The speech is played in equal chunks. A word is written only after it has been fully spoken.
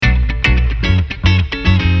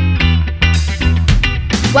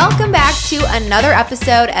Welcome back to another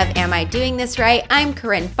episode of Am I Doing This Right? I'm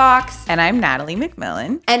Corinne Fox. And I'm Natalie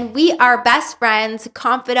McMillan. And we are best friends,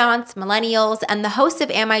 confidants, millennials, and the hosts of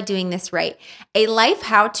Am I Doing This Right? A life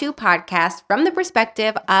how-to podcast from the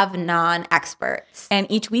perspective of non-experts. And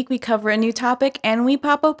each week we cover a new topic and we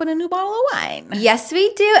pop open a new bottle of wine. Yes,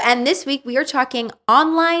 we do. And this week we are talking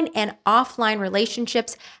online and offline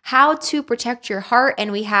relationships, how to protect your heart.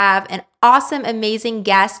 And we have an awesome, amazing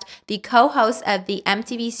guest, the co-host of the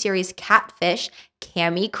MTV series Catfish,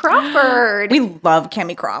 Cami Crawford. We love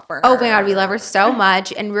Cami Crawford. Oh my God, we love her so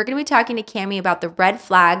much. And we're going to be talking to Cami about the red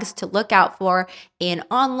flags to look out for in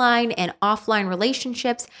online and offline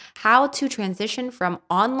relationships, how to transition from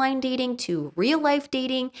online dating to real life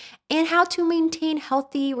dating, and how to maintain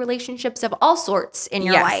healthy relationships of all sorts in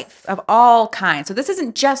your life. Of all kinds. So this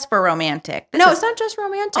isn't just for romantic. It's not just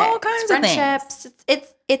romantic. All kinds of friendships.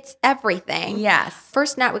 It's everything. Yes.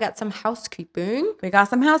 First, Nat, we got some housekeeping. We got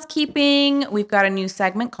some housekeeping. We've got a new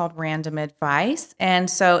segment called Random Advice. And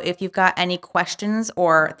so if you've got any questions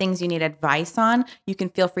or things you need advice on, you can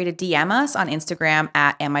feel free to DM us on Instagram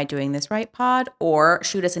at Am I Doing This Right Pod, or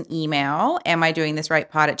shoot us an email,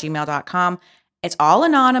 amidoingthisrightpod@gmail.com. It's all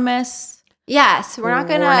anonymous. Yes, we're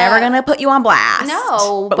never gonna put you on blast.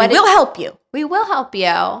 No, but we will help you. We will help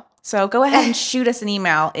you. So go ahead and shoot us an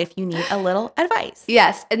email if you need a little advice.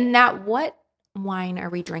 Yes. And Nat, what wine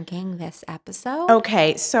are we drinking this episode?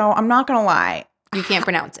 Okay, so I'm not gonna lie. You can't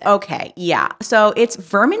pronounce it. Okay, yeah. So it's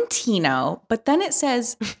Vermentino, but then it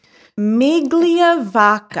says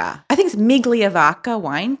Migliavacca. I think it's Migliavacca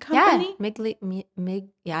Wine Company.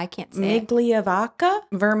 Yeah, I can't say Migliavacca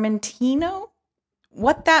Vermentino.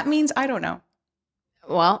 What that means, I don't know.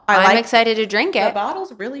 Well, I'm excited to drink it. The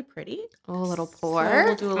bottle's really pretty. A little pour. So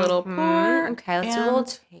we'll do a little pour. Okay, let's do a little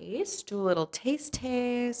taste. Do a little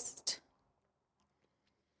taste.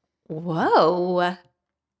 Whoa.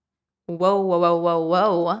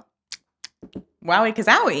 Whoa. Wowie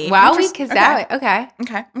kazowie. Wowie kazowie.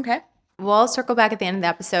 Okay. We'll circle back at the end of the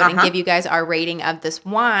episode and give you guys our rating of this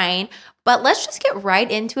wine. But let's just get right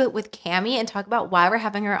into it with Cami and talk about why we're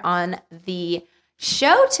having her on the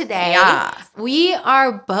show today. Yes. We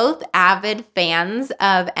are both avid fans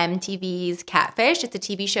of MTV's Catfish. It's a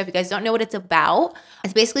TV show. If you guys don't know what it's about,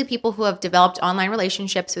 it's basically people who have developed online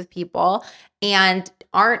relationships with people and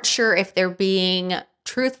aren't sure if they're being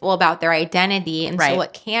truthful about their identity. And so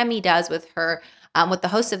what Cami does with her, with the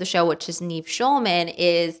host of the show, which is Nev Schulman,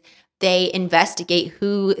 is they investigate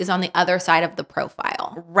who is on the other side of the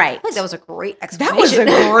profile. Right. I think that was a great explanation. That was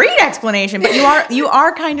a great explanation. But you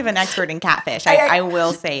are kind of an expert in Catfish. I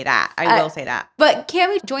will say that. I will say that. But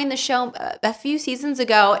Cami joined the show a few seasons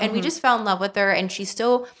ago, and we just fell in love with her. And she's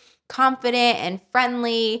so confident and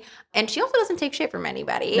friendly, and she also doesn't take shit from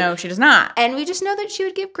anybody. No, she does not. And we just know that she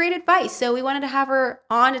would give great advice. So we wanted to have her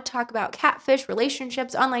on to talk about catfish,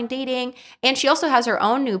 relationships, online dating, and she also has her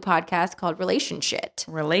own new podcast called Relationshit.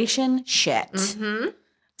 Mm-hmm.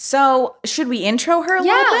 So should we intro her a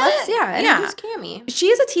little bit? Introduce Cami. She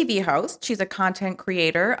is a TV host. She's a content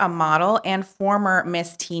creator, a model, and former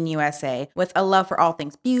Miss Teen USA with a love for all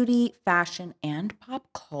things beauty, fashion, and pop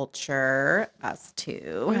culture. Us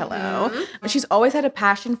too. Hello. She's always had a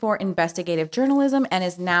passion for investigative journalism and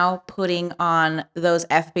is now putting on those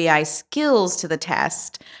FBI skills to the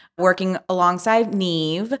test, working alongside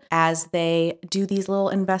Nev as they do these little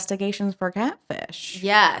investigations for catfish.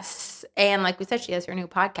 Yes. And like we said, she has her new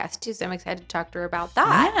podcast too, so I'm excited to talk to her about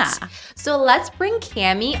that. Yeah. So let's bring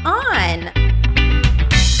Cami on.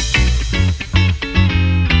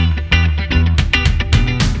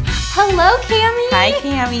 Hello, Cami. Hi,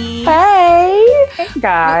 Cami. Hey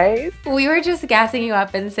guys. We were just gassing you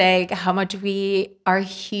up and saying how much we are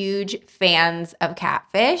huge fans of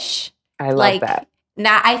catfish. I love that.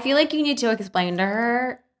 Now, I feel like you need to explain to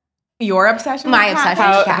her Your obsession? My with obsession.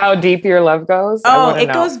 catfish? How deep your love goes? Oh,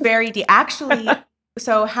 it goes very deep. Actually,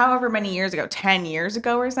 so however many years ago, 10 years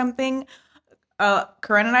ago or something,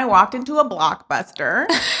 Corinne and I walked into a Blockbuster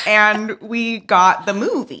and we got the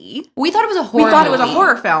movie. We thought it was a horror We thought it was a movie.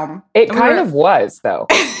 horror film. It kind of was, though.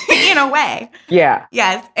 In a way. Yeah.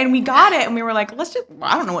 Yes. And we got it and we were like,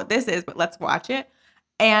 I don't know what this is, but let's watch it.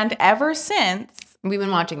 And ever since, We've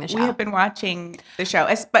been watching the show. we have been watching the show.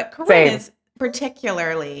 But Corinne is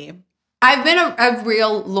particularly... I've been a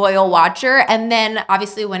real loyal watcher. And then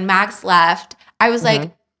obviously when Max left, I was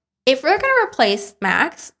like, if we're going to replace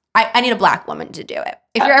Max, I need a black woman to do it.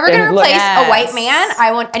 If you're ever going to replace a white man,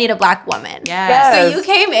 I need a black woman. Yes. So you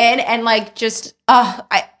came in and like just,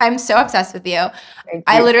 I'm so obsessed with you.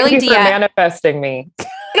 I literally Thank you for DM. manifesting me.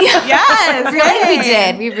 Yes. Really, we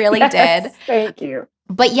did. We really did. Thank you.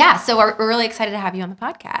 But yeah, so we're really excited to have you on the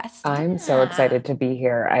podcast. I'm so excited to be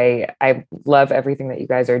here. I love everything that you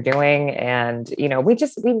guys are doing. And,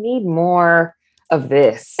 we need more of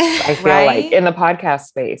this. I feel Right? like in the podcast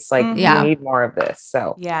space, like we Yeah. need more of this.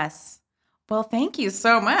 So Yes. Well, thank you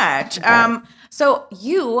so much. Okay. So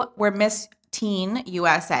you were Miss Teen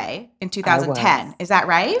USA in 2010. was. Is that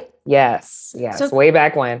right? yes, So- way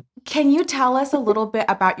back when. Can you tell us a little bit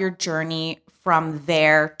about your journey from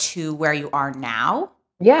there to where you are now?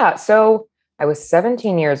 Yeah. So I was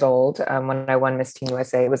 17 years old when I won Miss Teen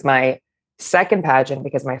USA. It was my second pageant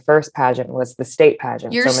because my first pageant was the state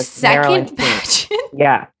pageant. Your so Miss Maryland second Teen. pageant?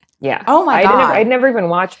 Yeah. Yeah. Oh my God. I'd never even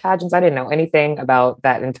watched pageants. I didn't know anything about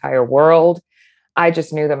that entire world. I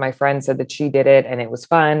just knew that my friend said that she did it and it was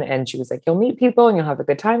fun. And she was like, you'll meet people and you'll have a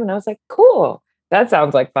good time. And I was like, cool. That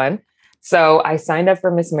sounds like fun. So I signed up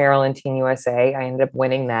for Miss Maryland Teen USA. I ended up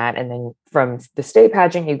winning that. And then from the state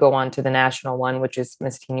pageant, you go on to the national one, which is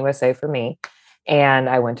Miss Teen USA for me. And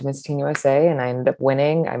I went to Miss Teen USA and I ended up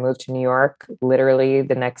winning. I moved to New York literally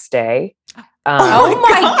the next day. Oh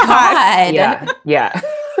my God. Yeah.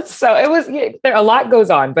 So it was, there a lot goes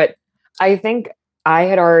on, but I think I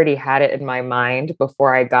had already had it in my mind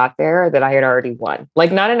before I got there that I had already won.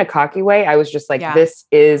 Like not in a cocky way. I was just like, Yeah. this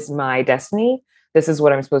is my destiny. This is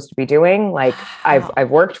what I'm supposed to be doing. Like Wow. I've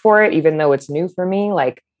worked for it, even though it's new for me.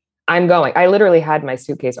 Like I'm going. I literally had my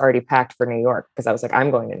suitcase already packed for New York because I was like,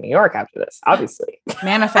 I'm going to New York after this, obviously.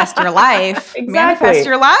 Manifest your life. Exactly. Manifest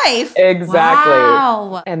your life. Exactly.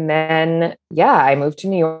 Wow. And then, I moved to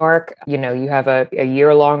New York. You have a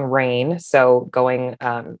year-long reign. So going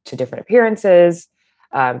to different appearances,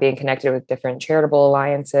 being connected with different charitable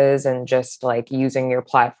alliances, and just like using your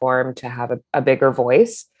platform to have a bigger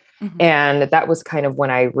voice. Mhm. And that was kind of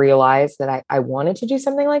when I realized that I wanted to do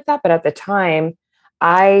something like that. But at the time,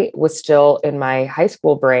 I was still in my high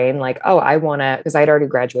school brain, like, oh, I want to, because I'd already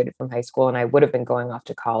graduated from high school and I would have been going off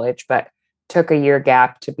to college, but took a year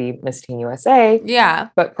gap to be Miss Teen USA. Yeah.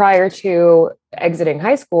 But prior to exiting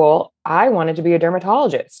high school, I wanted to be a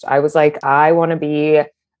dermatologist. I was like, I want to be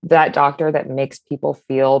that doctor that makes people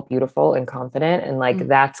feel beautiful and confident. And like,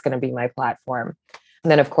 that's going to be my platform. And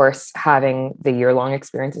then, of course, having the year-long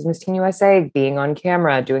experience as Miss Teen USA, being on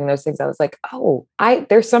camera, doing those things, I was like, oh,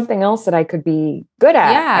 there's something else that I could be good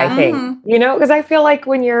at, Yeah. I think, because I feel like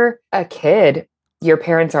when you're a kid, your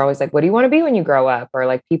parents are always like, what do you want to be when you grow up? Or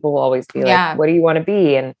like people will always be like, what do you want to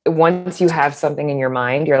be? And once you have something in your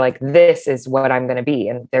mind, you're like, this is what I'm going to be.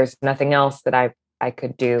 And there's nothing else that I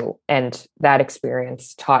could do. And that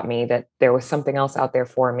experience taught me that there was something else out there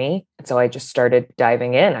for me. And so I just started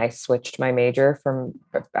diving in. I switched my major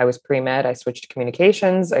I was pre-med, I switched to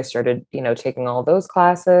communications. I started, taking all those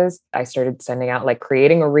classes. I started sending out, like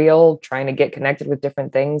creating a reel, trying to get connected with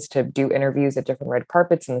different things to do interviews at different red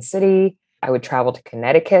carpets in the city. I would travel to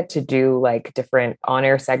Connecticut to do like different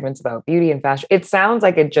on-air segments about beauty and fashion. It sounds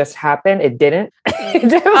like it just happened. It didn't. It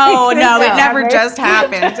never just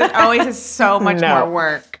happens. It always is so much more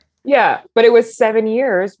work. Yeah. But it was 7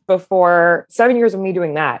 years of me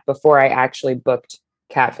doing that before I actually booked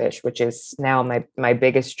Catfish, which is now my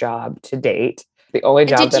biggest job to date. The only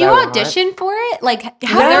job Did that you I audition for it? Like,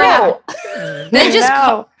 No.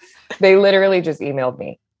 They literally just emailed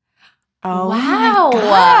me. Oh, wow. my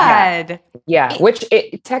God. Yeah, which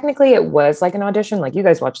technically it was like an audition. Like you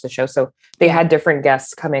guys watched the show, so they had different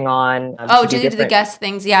guests coming on. Did they do the guest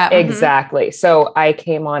things? Yeah, exactly. So I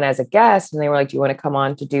came on as a guest, and they were like, "Do you want to come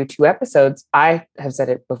on to do 2 episodes?" I have said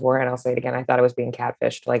it before, and I'll say it again. I thought I was being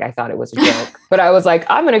catfished. Like I thought it was a joke, but I was like,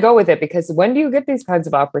 "I'm going to go with it," because when do you get these kinds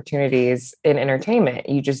of opportunities in entertainment?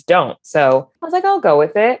 You just don't. So I was like, "I'll go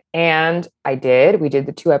with it," and I did. We did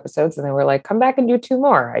the 2 episodes, and they were like, "Come back and do 2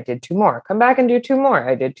 more." I did 2 more. Come back and do 2 more.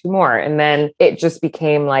 I did 2 more. And then it just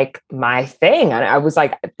became like my thing. And I was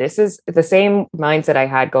like, this is the same mindset I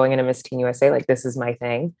had going into Miss Teen USA. Like, this is my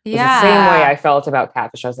thing. It was the same way I felt about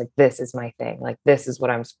Catfish. I was like, this is my thing. Like, this is what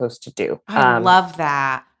I'm supposed to do. I love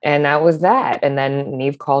that. And that was that. And then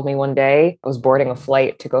Neve called me one day. I was boarding a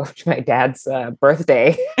flight to go to my dad's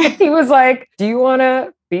birthday. He was like, do you want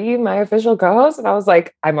to be my official co-host? And I was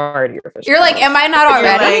like, I'm already your official You're co-host. like, am I not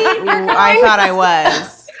already? I thought I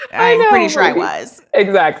was. I'm pretty sure I was.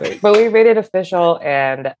 Exactly. But we made it official.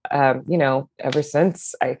 And, ever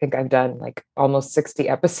since, I think I've done like almost 60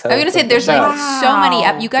 episodes. I was going to say, there's like so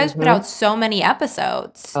many, you guys put Mhm. out so many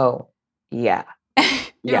episodes. Oh, yeah. You're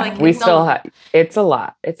Yeah. like, We it's still have, it's a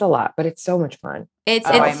lot, but it's so much fun. It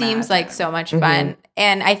I seems like imagine. so much fun.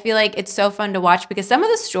 And I feel like it's so fun to watch because some of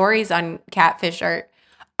the stories on Catfish are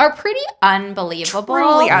are pretty unbelievable.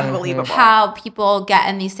 Truly unbelievable. How people get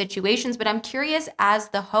in these situations. But I'm curious, as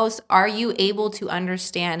the host, are you able to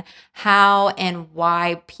understand how and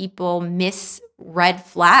why people miss red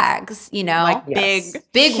flags? Like Yes.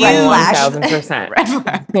 big red flags. 1,000%.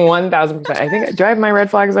 1,000%. I think, do I have my red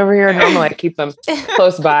flags over here? Normally I keep them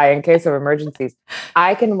close by in case of emergencies.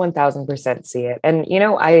 I can 1,000% see it. And,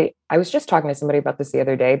 I was just talking to somebody about this the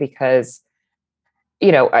other day because,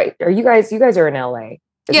 are you guys are in LA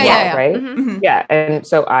as well, right? Mm-hmm. Yeah. And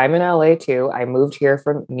so I'm in LA too. I moved here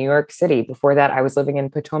from New York City. Before that, I was living in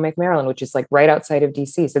Potomac, Maryland, which is like right outside of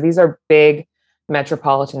DC. So these are big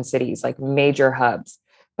metropolitan cities, like major hubs.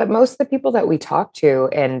 But most of the people that we talk to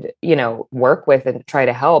and, work with and try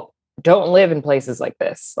to help don't live in places like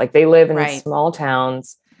this. Like they live in Right. small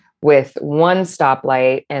towns with one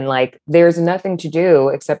stoplight and like there's nothing to do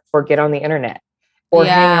except for get on the internet or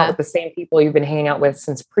hang out with the same people you've been hanging out with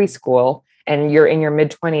since preschool. And you're in your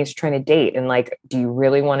mid-20s trying to date. And like, do you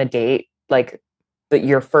really want to date like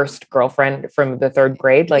your first girlfriend from the third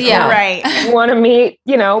grade? Like, no. Right. You want to meet,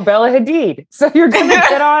 Bella Hadid. So you're going to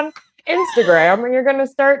get on Instagram and you're going to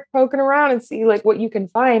start poking around and see like what you can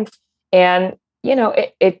find. And,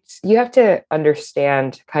 it's you have to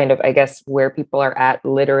understand kind of, I guess, where people are at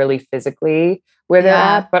literally physically where they're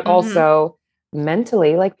at, but also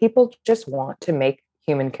mentally, like people just want to make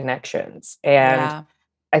human connections. And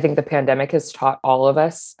I think the pandemic has taught all of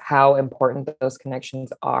us how important those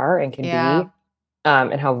connections are and can be,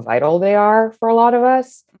 and how vital they are for a lot of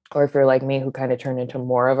us. Or if you're like me, who kind of turned into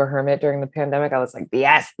more of a hermit during the pandemic, I was like,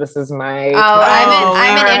 yes, this is my.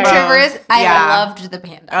 I'm an introvert. I loved the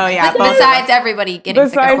pandemic. Oh yeah. Besides everybody getting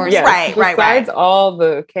sick, of course. Yes, Right. Besides all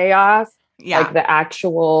the chaos, Yeah. like the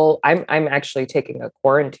actual, I'm actually taking a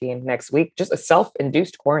quarantine next week, just a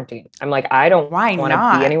self-induced quarantine. I'm like, I don't want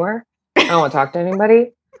to be anywhere. I don't want to talk to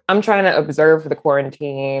anybody. I'm trying to observe the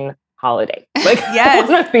quarantine holiday. Like, I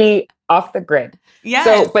want to be off the grid. Yeah.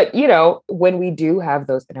 So, but when we do have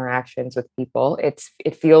those interactions with people, it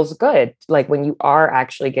feels good. Like when you are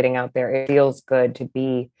actually getting out there, it feels good to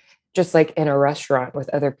be just like in a restaurant with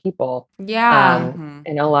other people. Yeah.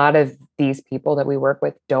 And a lot of these people that we work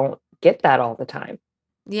with don't get that all the time.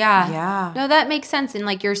 Yeah. No, that makes sense. And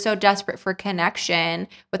like you're so desperate for connection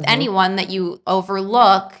with anyone that you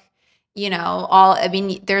overlook,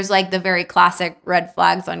 there's like the very classic red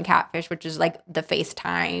flags on Catfish, which is like the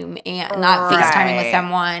FaceTime and not FaceTiming with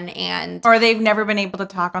someone or they've never been able to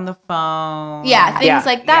talk on the phone. Yeah, things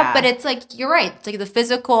like that. Yeah. But it's like, you're right. It's like the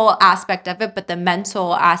physical aspect of it, but the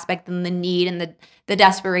mental aspect and the need and the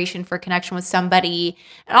desperation for connection with somebody.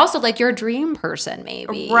 And also like your dream person,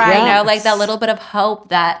 maybe. Right. Like that little bit of hope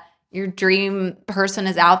that your dream person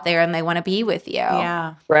is out there and they want to be with you.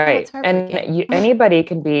 Yeah. Right. And anybody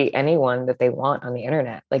can be anyone that they want on the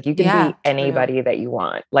internet. Like you can be anybody that you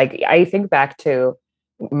want. Like I think back to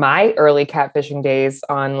my early catfishing days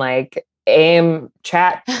on like AIM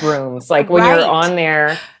chat rooms, like when you're on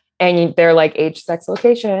there and they're like age, sex,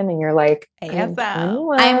 location, and you're like, I'm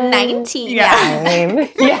 19.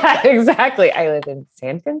 Yeah, exactly. I live in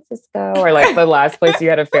San Francisco, or like the last place you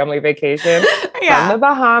had a family vacation from the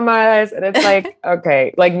Bahamas. And it's like,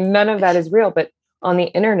 okay, like none of that is real. But on the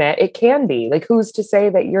internet, it can be. Like, who's to say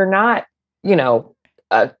that you're not,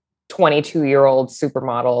 a 22-year-old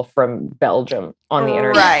supermodel from Belgium on the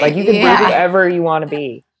internet? Right. Like you can be whoever you want to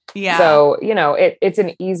be. Yeah. So, it's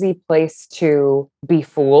an easy place to be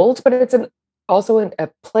fooled, but it's also a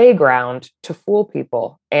playground to fool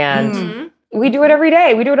people. And we do it every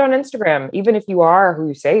day. We do it on Instagram. Even if you are who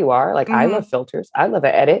you say you are, like I love filters. I love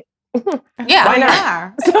an edit. Why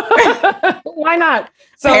not? Why not?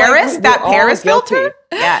 So Paris, like, that Paris filter?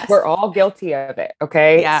 Yes. We're all guilty of it.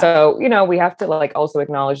 Okay. Yeah. So, we have to like also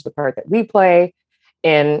acknowledge the part that we play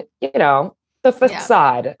in, the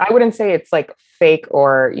facade. I wouldn't say it's like fake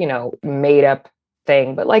or, made up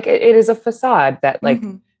thing, but like it is a facade that like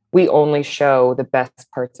we only show the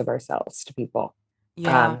best parts of ourselves to people.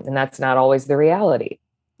 Yeah. And that's not always the reality.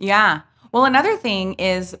 Yeah. Well, another thing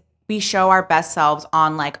is we show our best selves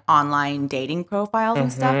on like online dating profiles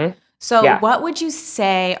and stuff. So what would you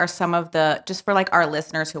say are some of just for like our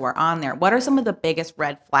listeners who are on there, what are some of the biggest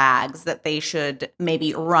red flags that they should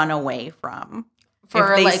maybe run away from?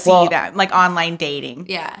 For if they see that, like online dating.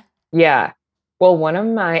 Yeah. Yeah. Well,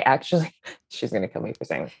 she's going to kill me for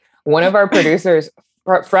saying this. One of our producers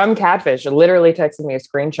from Catfish literally texted me a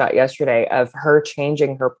screenshot yesterday of her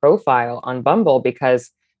changing her profile on Bumble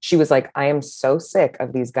because she was like, I am so sick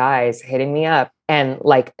of these guys hitting me up and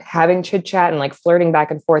like having chit chat and like flirting back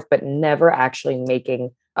and forth, but never actually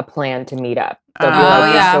making a plan to meet up. They'll be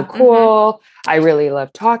like, you're so cool. I really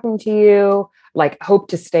love talking to you. Like, hope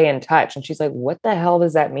to stay in touch. And she's like, what the hell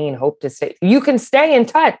does that mean? Hope to stay? You can stay in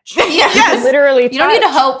touch. Yes. Literally. You don't need to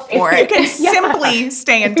hope for it. You can simply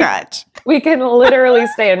stay in touch. We can literally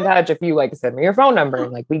stay in touch if you like send me your phone number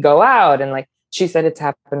and like we go out. And like she said, it's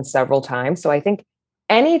happened several times. So I think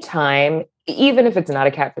anytime, even if it's not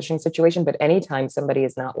a catfishing situation, but anytime somebody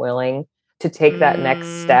is not willing to take that next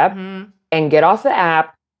step and get off the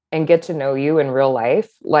app and get to know you in real life,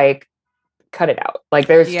 like, cut it out. Like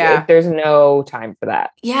there's no time for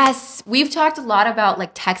that. Yes. We've talked a lot about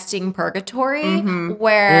like texting purgatory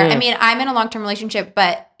where, I mean, I'm in a long-term relationship,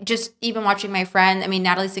 but just even watching my friend, I mean,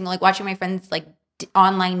 Natalie's single, like watching my friends like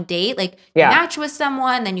online date, like you match with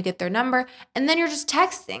someone, then you get their number and then you're just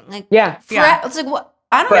texting. Like, it's like, what?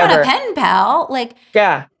 I don't want a pen pal. Like,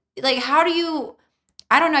 like how do you,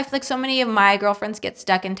 I don't know. I feel like so many of my girlfriends get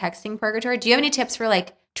stuck in texting purgatory. Do you have any tips for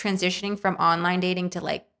like transitioning from online dating to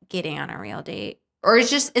like getting on a real date, or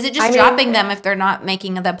is it just dropping them if they're not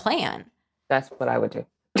making the plan? That's what I would do.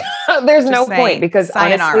 There's no point because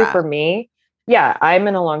honestly for me, I'm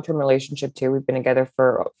in a long-term relationship too. We've been together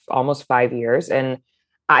for almost 5 years and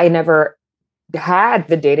I never had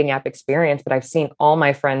the dating app experience, but I've seen all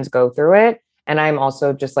my friends go through it. And I'm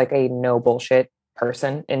also just like a no bullshit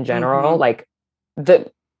person in general. Like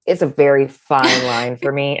it's a very fine line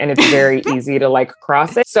for me and it's very easy to like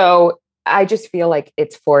cross it. So I just feel like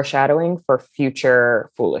it's foreshadowing for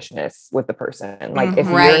future foolishness with the person. Like if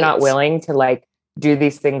you're not willing to like do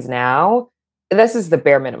these things now, this is the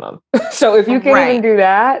bare minimum. So if you can't even do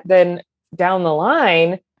that, then down the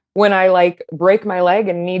line, when I like break my leg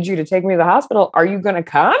and need you to take me to the hospital, are you going to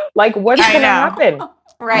come? Like what's going to happen?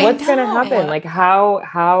 What's going to happen? Like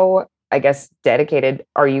how, I guess, dedicated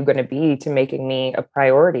are you going to be to making me a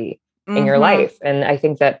priority in your life? And I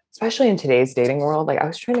think that especially in today's dating world, like I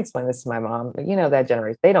was trying to explain this to my mom, but you know, that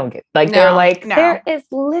generation, they don't get like, they're like, there is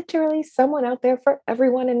literally someone out there for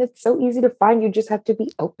everyone. And it's so easy to find. You just have to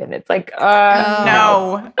be open. It's like,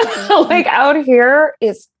 no, like out here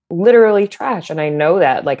is literally trash. And I know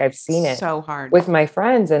that, like, I've seen it so hard with my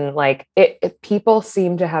friends, and like people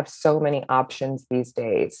seem to have so many options these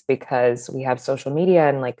days because we have social media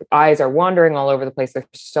and like eyes are wandering all over the place. There's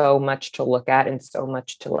so much to look at and so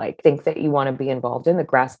much to like think that you want to be involved in. The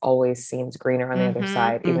grass always seems greener on the other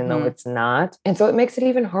side, even though it's not. And so it makes it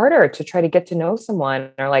even harder to try to get to know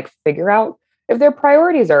someone or like figure out if their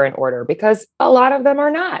priorities are in order, because a lot of them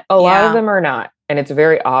are not. A lot of them are not. And it's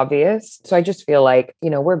very obvious. So I just feel like, you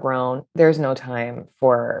know, we're grown. There's no time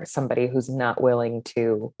for somebody who's not willing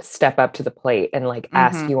to step up to the plate and like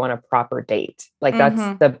ask you on a proper date. Like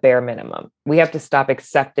that's the bare minimum. We have to stop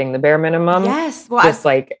accepting the bare minimum. Yes. Well, just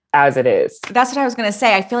like as it is. That's what I was going to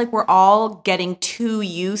say. I feel like we're all getting too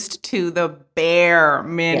used to the bare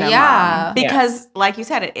minimum. Yeah. Because like you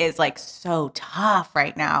said, it is like so tough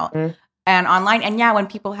right now. And online. And when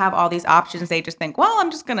people have all these options, they just think, well,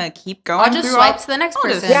 I'm just going to keep going. I'll just swipe to the next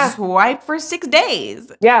person. Just swipe for 6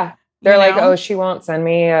 days. Yeah. They're like, oh, she won't send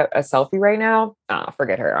me a selfie right now. Oh,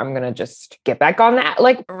 forget her. I'm going to just get back on that.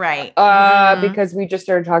 Like, because we just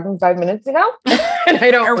started talking 5 minutes ago and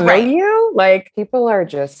I don't know you. Like, people are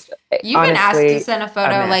just, you've been asked to send a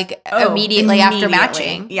photo like immediately after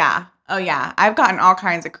matching. Yeah. Oh yeah. I've gotten all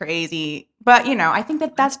kinds of crazy, but you know, I think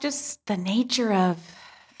that that's just the nature of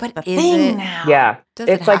But the is thing it now. Yeah. Does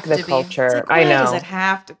it's it like have the to be? culture. It's like, I know. Does it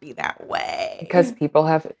have to be that way? Because people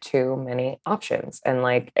have too many options. And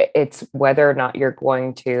like, it's whether or not you're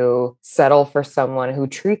going to settle for someone who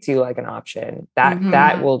treats you like an option,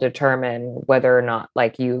 that will determine whether or not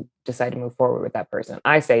like you decide to move forward with that person.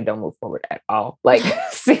 I say don't move forward at all. Like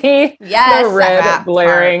see the red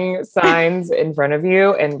blaring signs in front of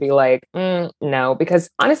you and be like, no, because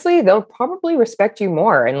honestly, they'll probably respect you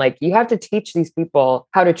more. And like, you have to teach these people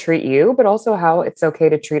how to treat you, but also how it's okay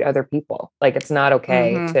to treat other people. Like it's not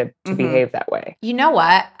okay to behave that way. You know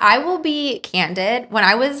what? I will be candid. When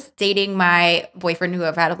I was dating my boyfriend who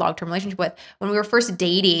I've had a long-term relationship with, when we were first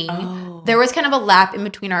dating, there was kind of a lap in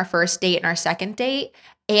between our first date and our second date.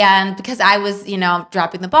 And because I was, you know,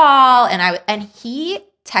 dropping the ball and he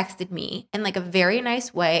texted me in like a very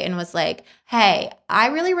nice way and was like, hey, I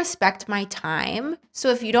really respect my time. So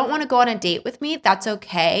if you don't want to go on a date with me, that's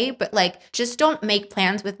okay. But like, just don't make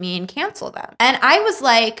plans with me and cancel them. And I was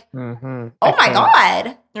like, oh my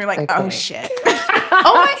God. You're like, oh shit. Like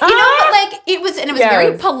it was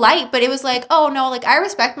very polite, but it was like, oh no, like I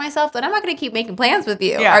respect myself, but I'm not going to keep making plans with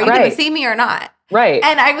you. Yeah, are you going to see me or not? Right.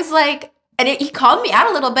 And I was like, And he called me out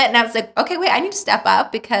a little bit, and I was like, okay, wait, I need to step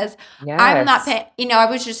up because I'm not paying. You know, I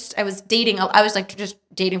was dating. I was like just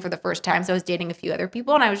dating for the first time. So I was dating a few other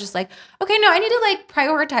people, and I was just like, okay, no, I need to like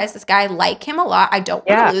prioritize this guy. I like him a lot. I don't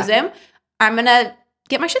want to lose him. I'm going to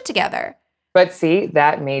get my shit together. But see,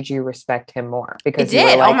 that made you respect him more because it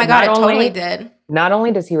did. Oh my God, it totally did. Not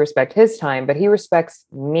only does he respect his time, but he respects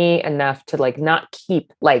me enough to like not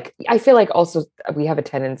keep like, I feel like also we have a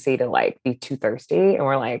tendency to like be too thirsty and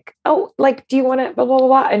we're like, oh, like, do you want to blah, blah, blah,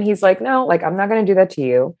 blah. And he's like, no, like, I'm not going to do that to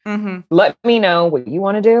you. Let me know what you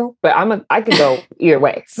want to do, but I can go either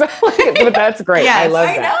way. So but that's great. Yes, I love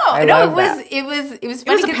that. It was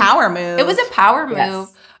funny. It was a power move. It was a power move.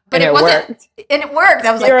 Yes. But it wasn't, and it worked.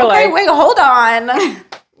 I was like, You're okay, like, wait, hold on.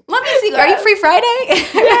 Let me see. Are you free Friday?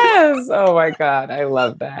 Yes. Oh my God. I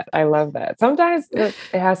love that. Sometimes it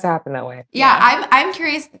has to happen that way. Yeah. I'm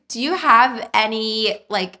curious. Do you have any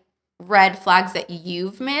like red flags that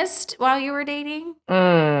you've missed while you were dating?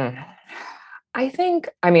 I think,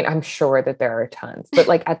 I'm sure that there are tons, but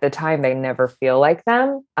like at the time they never feel like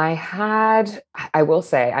them. I will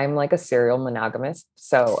say I'm like a serial monogamist.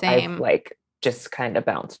 So Same. I've like just kind of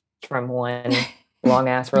bounced from one long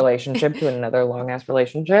ass relationship to another long ass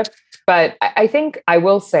relationship. But I think I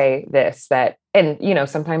will say this, that, and you know,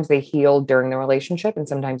 sometimes they heal during the relationship and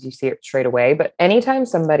sometimes you see it straight away. But anytime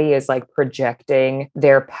somebody is like projecting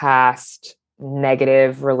their past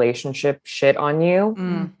negative relationship shit on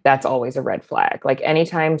you, that's always a red flag. Like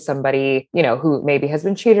anytime somebody, you know, who maybe has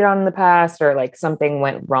been cheated on in the past or like something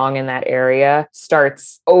went wrong in that area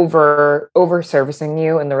starts over servicing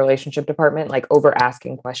you in the relationship department, like over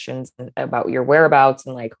asking questions about your whereabouts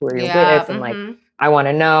and like who are you with and like I want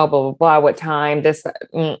to know blah blah blah what time this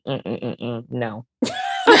no.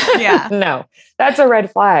 Yeah. No, that's a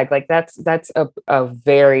red flag. Like that's a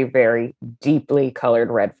very, very deeply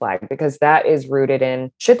colored red flag because that is rooted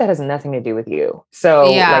in shit that has nothing to do with you.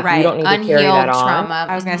 So you don't need to carry that on. Trauma.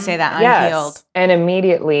 I was going to say that unhealed. Yes. And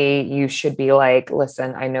immediately you should be like,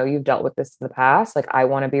 listen, I know you've dealt with this in the past. Like I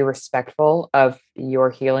want to be respectful of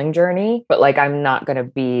your healing journey, but like I'm not going to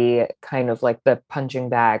be kind of like the punching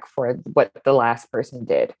bag for what the last person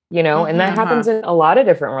did, you know? And that happens in a lot of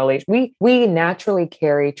different relations. We naturally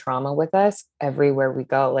carry trauma with us everywhere we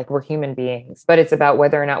go. Like we're human beings, but it's about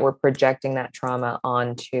whether or not we're projecting that trauma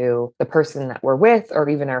onto the person that we're with or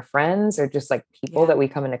even our friends or just like people that we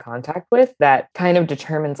come into contact with. That kind of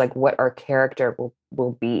determines like what our character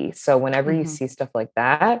will be. So whenever you see stuff like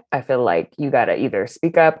that, I feel like you got to either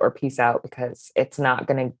speak up or peace out because it's not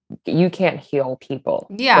going to, you can't heal people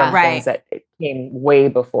from things that came way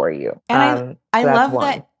before you. And I love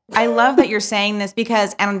that. I love that you're saying this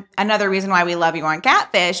because, and another reason why we love you on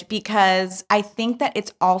Catfish, because I think that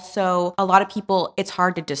it's also a lot of people, it's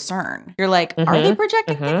hard to discern. You're like, are they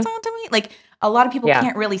projecting things onto me? Like a lot of people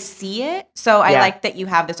can't really see it. So I like that you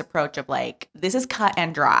have this approach of like, this is cut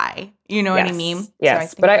and dry. You know what I mean?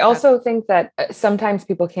 Yes. So but I also think that sometimes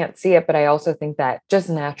people can't see it, but I also think that just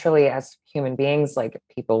naturally as human beings, like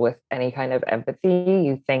people with any kind of empathy,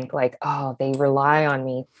 you think like, oh, they rely on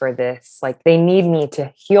me for this. Like they need me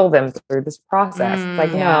to heal them through this process. It's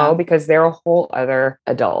like, no, because they're a whole other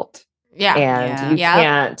adult. Yeah. And you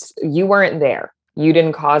can't, you weren't there. You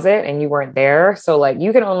didn't cause it and you weren't there. So like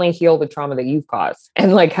you can only heal the trauma that you've caused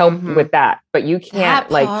and like help with that. But you can't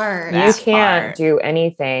do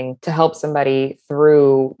anything to help somebody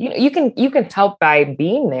through, you know, you can help by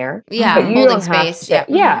being there. Yeah. But you holding don't have space.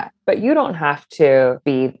 to, but you don't have to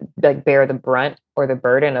be like bear the brunt or the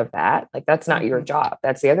burden of that. Like that's not your job.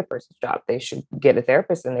 That's the other person's job. They should get a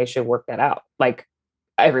therapist and they should work that out. Like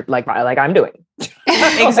I'm doing.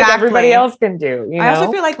 Exactly. Like everybody else can do. You know? I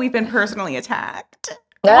also feel like we've been personally attacked.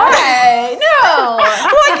 Why? No.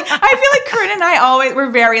 Like I feel like Corinne and I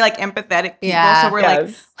we're very like empathetic people. Yeah. So we're like,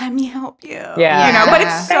 let me help you. Yeah. You know, but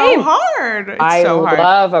it's so hard. I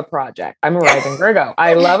love a project. I'm a rising Virgo.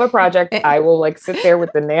 I love a project. I will like sit there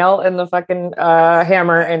with the nail and the fucking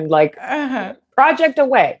hammer and like project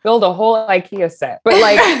away, build a whole IKEA set. But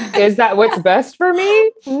like, is that what's best for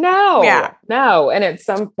me? No. Yeah. No. And at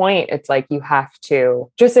some point it's like, you have to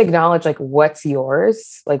just acknowledge like what's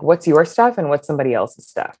yours, like what's your stuff and what's somebody else's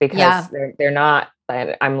stuff, because they're not.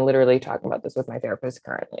 And I'm literally talking about this with my therapist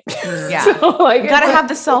currently. Yeah. So, like, you got to have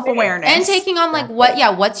the self-awareness. And taking on like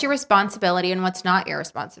what's your responsibility and what's not your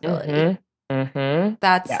responsibility.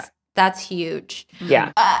 That's huge.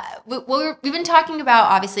 Yeah. We've been talking about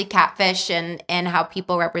obviously catfish and how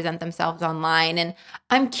people represent themselves online. And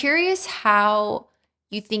I'm curious how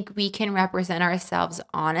you think we can represent ourselves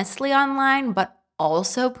honestly online, but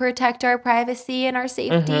also protect our privacy and our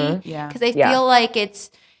safety. Yeah. Because I feel like it's,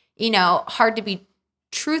 hard to be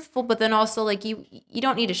truthful, but then also like you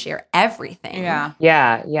don't need to share everything.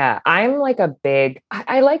 Yeah. I'm like a big,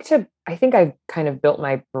 I think I've kind of built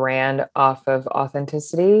my brand off of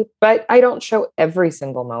authenticity, but I don't show every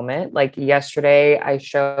single moment. Like yesterday I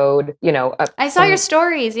showed, I saw your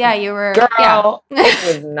stories. Yeah, you were girl.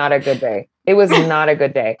 It was not a good day. It was not a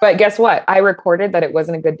good day. But guess what? I recorded that it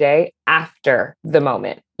wasn't a good day after the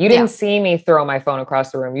moment. You didn't see me throw my phone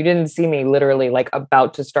across the room. You didn't see me literally like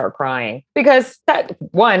about to start crying because I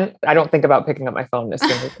don't think about picking up my phone as soon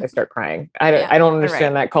as I start crying. I don't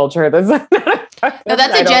understand that culture. That's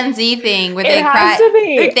a Gen Z thing where they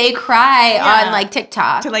cry. They cry on like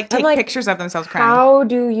TikTok to like take pictures of themselves crying. How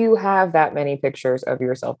do you have that many pictures of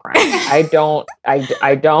yourself crying? I don't.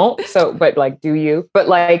 So, but like, do you? But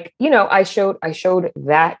like, I showed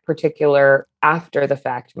that particular after the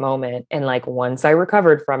fact moment, and like once I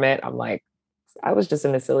recovered from it, I'm like, I was just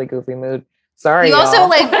in a silly, goofy mood. Sorry. You also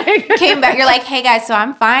like came back. You're like, hey guys, so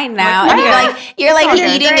I'm fine now. And you're like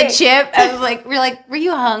eating a chip. I was like, were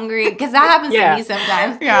you hungry? Because that happens to me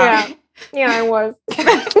sometimes. Yeah, I was.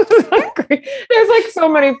 There's like so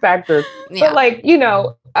many factors. But like,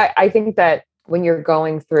 I think that when you're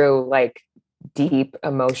going through like deep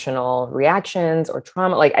emotional reactions or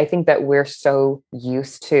trauma, like I think that we're so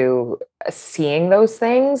used to seeing those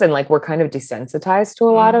things and like we're kind of desensitized to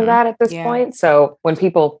a lot of that at this point. So when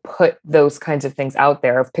people put those kinds of things out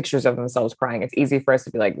there of pictures of themselves crying, it's easy for us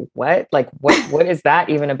to be like, what? Like what is that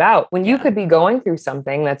even about? When you could be going through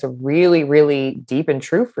something that's really, really deep and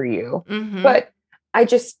true for you. But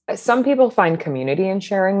some people find community in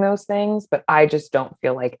sharing those things, but I just don't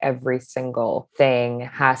feel like every single thing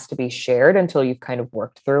has to be shared until you've kind of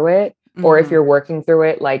worked through it. Or if you're working through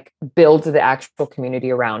it, like build the actual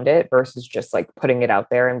community around it versus just like putting it out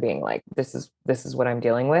there and being like, this is what I'm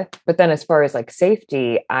dealing with. But then as far as like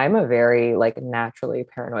safety, I'm a very like naturally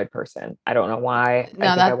paranoid person. I don't know why.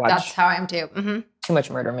 No, that's how I am too. Too much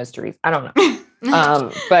murder mysteries. I don't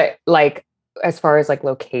know. But like, as far as like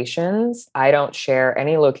locations, I don't share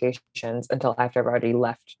any locations until after I've already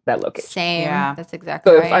left that location. Same. Yeah. That's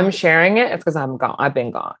exactly right. So if I'm sharing it, it's because I'm gone. I've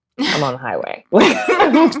been gone. I'm on the highway.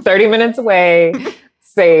 Like 30 minutes away,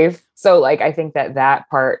 safe. So like, I think that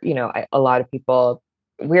part, a lot of people,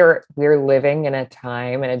 we're living in a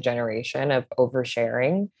time and a generation of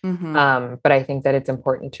oversharing. But I think that it's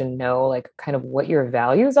important to know like kind of what your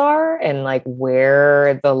values are and like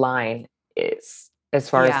where the line is as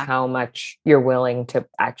far as how much you're willing to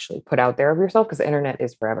actually put out there of yourself, because the internet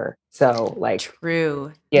is forever. So like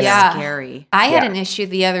true. Scary. I had an issue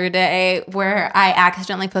the other day where I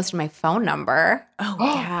accidentally posted my phone number. Oh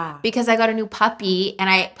yeah. Because I got a new puppy and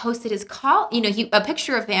I posted his call, a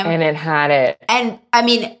picture of him. And it had it. And I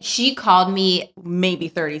mean, she called me maybe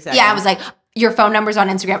 30 seconds. Yeah, I was like, your phone number's on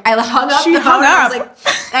Instagram. I hung up the phone. I was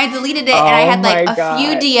like, and I deleted it. And I had like a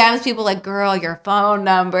few DMs, people like, girl, your phone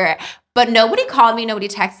number. But nobody called me, nobody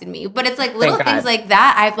texted me. But it's like little things like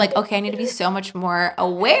that. I've like, okay, I need to be so much more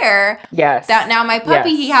aware. Yes. That now my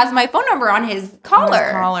puppy, he has my phone number on his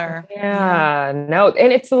collar. Yeah. No.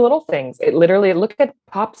 And it's the little things. Look at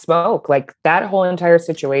Pop Smoke. Like that whole entire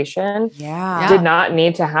situation did not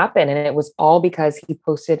need to happen. And it was all because he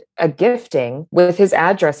posted a gifting with his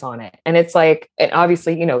address on it. And it's like, and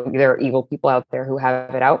obviously, there are evil people out there who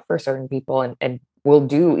have it out for certain people and will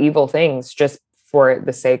do evil things just for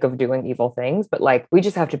the sake of doing evil things. But like, we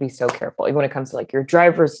just have to be so careful, even when it comes to like your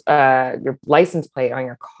driver's, your license plate on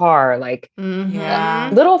your car, like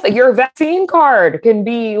your vaccine card can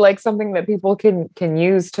be like something that people can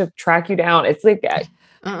use to track you down. It's like,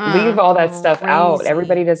 leave all that stuff out.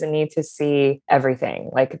 Everybody doesn't need to see everything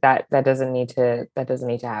like that. That doesn't need to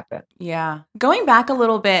happen. Yeah. Going back a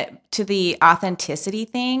little bit to the authenticity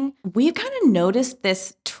thing, we've kind of noticed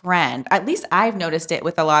this trend. At least I've noticed it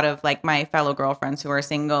with a lot of like my fellow girlfriends who are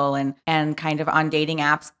single and kind of on dating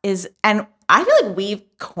apps and I feel like we've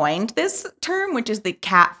coined this term, which is the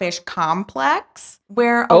catfish complex,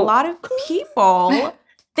 where a lot of people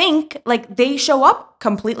think like they show up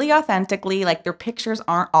completely authentically, like their pictures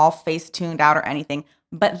aren't all face tuned out or anything,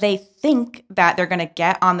 but they think that they're going to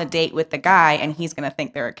get on the date with the guy and he's going to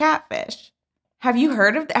think they're a catfish. Have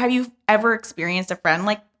you ever experienced a friend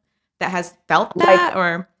like that has felt that, like,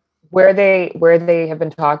 or where they have been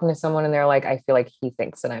talking to someone and they're like, I feel like he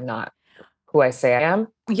thinks that I'm not who I say I am?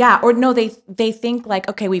 Yeah. Or no, they think like,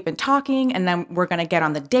 okay, we've been talking and then we're going to get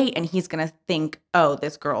on the date and he's going to think, oh,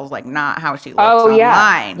 this girl's like not how she looks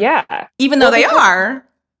online. Yeah. Even though they are.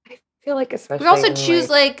 I feel like especially. We also choose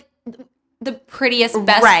like the prettiest,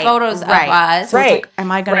 best photos of us. So right. Like,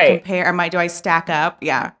 am I going to compare? Do I stack up?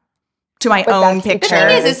 Yeah. to my own picture. The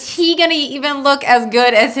thing is he going to even look as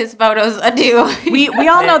good as his photos do? We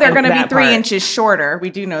all know they're going to be 3 inches shorter. We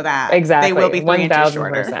do know that. Exactly. They will be 3 inches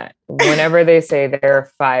shorter. Whenever they say they're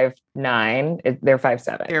 5'9", they're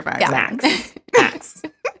 5'7". They're 5'7". Max.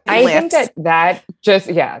 I think that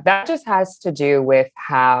just has to do with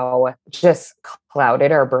how just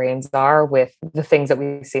clouded our brains are with the things that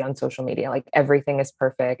we see on social media. Like everything is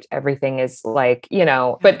perfect. Everything is like,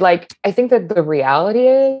 but like, I think that the reality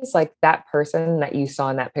is like that person that you saw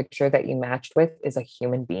in that picture that you matched with is a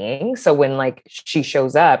human being. So when like she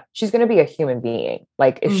shows up, she's going to be a human being.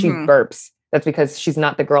 Like if she burps, that's because she's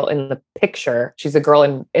not the girl in the picture. She's a girl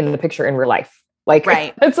in the picture in real life. Like,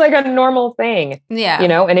 it's like a normal thing,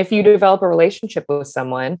 and if you develop a relationship with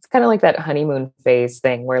someone, it's kind of like that honeymoon phase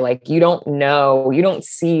thing where like, you don't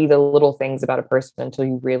see the little things about a person until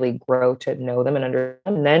you really grow to know them and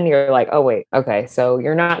understand. And then you're like, oh, wait, okay. So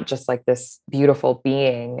you're not just like this beautiful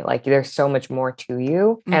being, like there's so much more to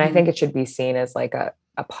you. And I think it should be seen as like a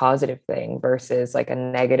positive thing versus like a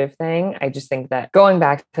negative thing. I just think that going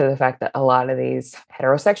back to the fact that a lot of these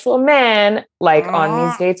heterosexual men, like on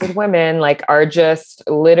these dates with women, like are just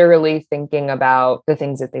literally thinking about the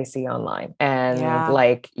things that they see online. And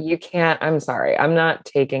like, I'm sorry, I'm not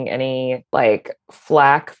taking any like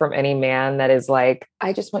flack from any man that is like,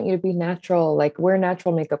 I just want you to be natural. Like wear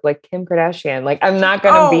natural makeup like Kim Kardashian. Like I'm not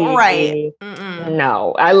going to be,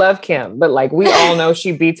 no, I love Kim, but like we all know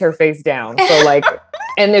she beats her face down. So like,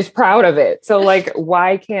 and is proud of it. So like,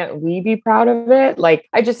 why can't we be proud of it? Like,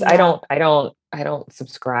 I don't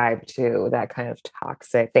subscribe to that kind of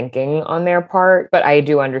toxic thinking on their part, but I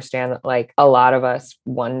do understand that like a lot of us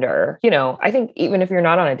wonder, I think even if you're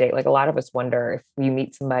not on a date, like a lot of us wonder if you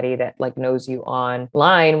meet somebody that like knows you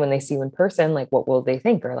online, when they see you in person, like what will they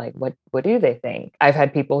think? Or like, what do they think? I've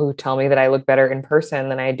had people who tell me that I look better in person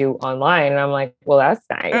than I do online. And I'm like, well, that's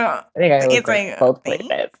nice. I think I look like both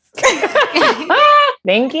places.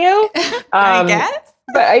 Thank you. I guess.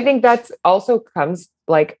 But I think that's also comes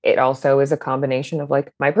like, it also is a combination of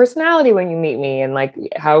like my personality when you meet me and like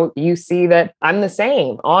how you see that I'm the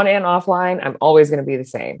same on and offline. I'm always going to be the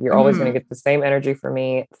same. You're always going to get the same energy from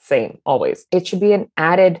me. Same, always. It should be an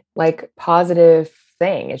added like positive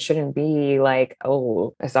thing. It shouldn't be like,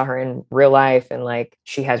 oh, I saw her in real life and like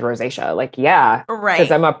she has rosacea. Like, yeah, right.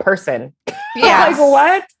 Because I'm a person. Yeah. Like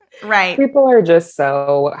what? Right. People are just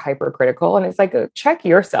so hypercritical, and it's like, check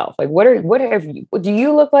yourself. Like, do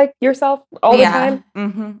you look like yourself all the time?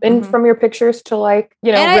 And from your pictures to like,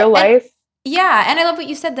 real life. Yeah. And I love what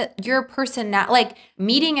you said, that your like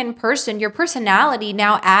meeting in person, your personality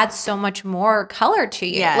now adds so much more color to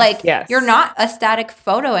you. Yes. Like you're not a static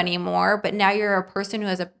photo anymore, but now you're a person who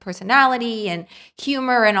has a personality and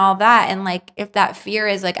humor and all that. And like, if that fear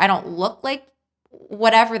is like, I don't look like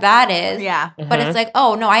whatever that is. Yeah. But it's like,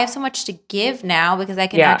 oh no, I have so much to give now because I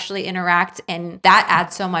can actually interact, and that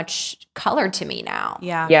adds so much color to me now.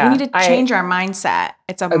 Yeah. We need to change our mindset.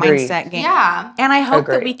 It's a mindset game. Yeah. And I hope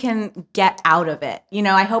that we can get out of it.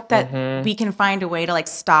 I hope that we can find a way to like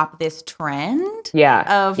stop this trend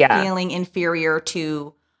of feeling inferior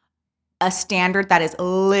to a standard that is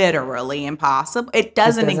literally impossible. It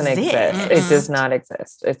doesn't exist. It does not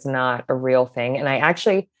exist. It's not a real thing. And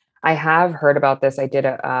I have heard about this. I did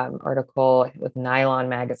a article with Nylon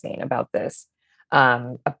magazine about this,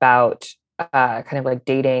 about kind of like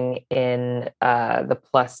dating in the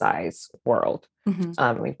plus size world. That's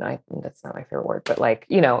not my favorite word, but like,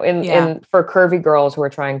 in for curvy girls who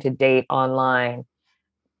are trying to date online,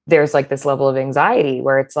 there's like this level of anxiety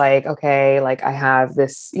where it's like, okay, like I have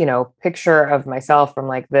this, picture of myself from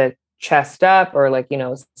like the chest up or like,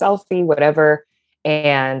 selfie, whatever.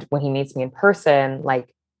 And when he meets me in person,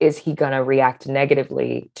 like, is he going to react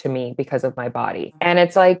negatively to me because of my body? And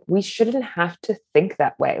it's like, we shouldn't have to think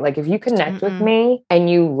that way. Like if you connect with me and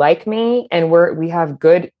you like me and we have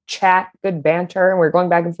good chat, good banter, and we're going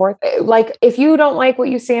back and forth. Like if you don't like what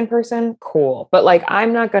you see in person, cool. But like,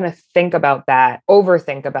 I'm not going to think about that,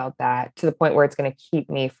 overthink about that to the point where it's going to keep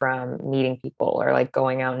me from meeting people or like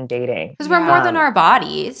going out and dating. Because we're more than our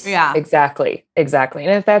bodies. Yeah, exactly. And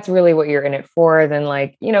if that's really what you're in it for, then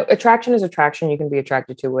like, attraction is attraction. You can be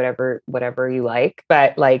attracted to whatever you like.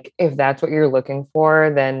 But like, if that's what you're looking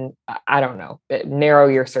for, then I don't know, narrow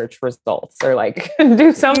your search results or like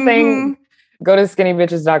do something. Go to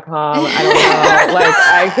skinnybitches.com. I don't know.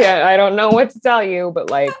 Like I don't know what to tell you,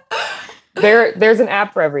 but like there's an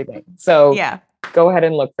app for everything. So go ahead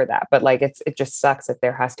and look for that. But like it just sucks that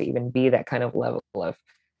there has to even be that kind of level of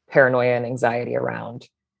paranoia and anxiety around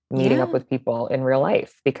meeting up with people in real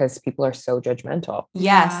life because people are so judgmental.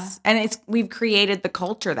 Yes. And we've created the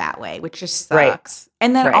culture that way, which just sucks. Right.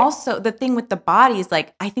 And then also the thing with the bodies,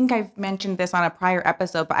 like I think I've mentioned this on a prior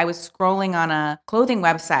episode, but I was scrolling on a clothing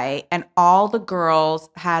website and all the girls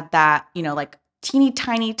had that, like teeny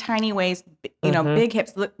tiny waist, big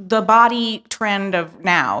hips, the body trend of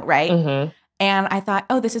now, right? Mm-hmm. And I thought,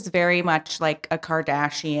 oh, this is very much like a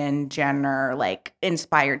Kardashian, Jenner, like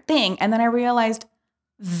inspired thing. And then I realized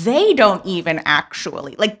they don't even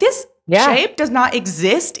actually, like this shape does not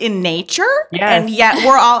exist in nature. Yes. And yet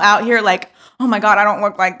we're all out here like, oh my God, I don't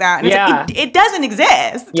look like that. And it's like, it doesn't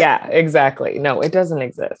exist. Yeah, exactly. No, it doesn't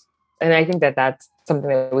exist. And I think that that's something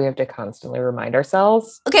that we have to constantly remind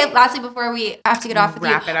ourselves. Okay, lastly, before we have to get off with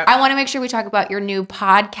Wrap you, it up. I want to make sure we talk about your new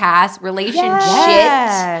podcast, Relationship.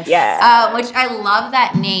 Yes. Which I love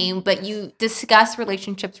that name, but you discuss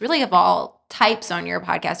relationships really of all types on your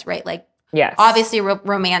podcast, right? Like, obviously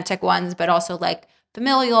romantic ones, but also like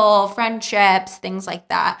familial, friendships, things like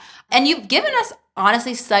that. And you've given us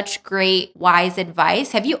honestly such great wise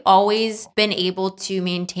advice. Have you always been able to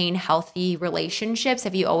maintain healthy relationships?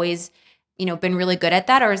 Have you always been really good at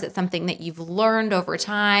that? Or is it something that you've learned over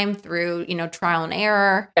time through, trial and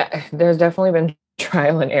error? Yeah, there's definitely been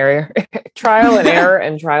trial and error,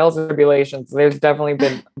 and trials and tribulations. There's definitely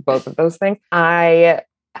been both of those things. I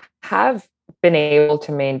have been able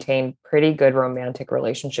to maintain pretty good romantic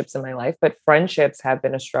relationships in my life, but friendships have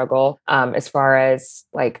been a struggle. As far as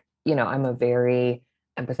like, I'm a very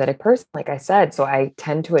empathetic person, like I said, so I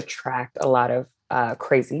tend to attract a lot of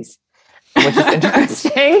crazies, which is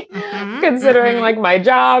interesting considering like my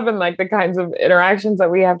job and like the kinds of interactions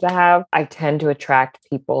that we have to have. I tend to attract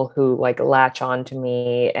people who like latch on to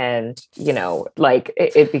me and, like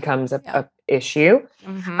it becomes a issue,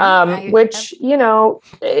 which,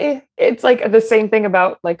 it's like the same thing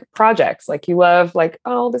about like projects. Like you love like,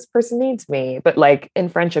 oh, this person needs me. But like in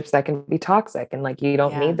friendships that can be toxic and like you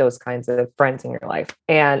don't need those kinds of friends in your life.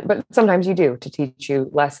 But sometimes you do to teach you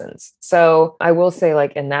lessons. So I will say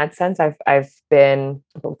like in that sense, I've been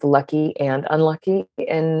both lucky and unlucky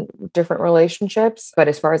in different relationships. But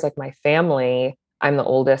as far as like my family, I'm the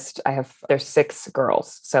oldest. There's 6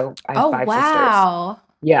 girls. So I have 5 sisters.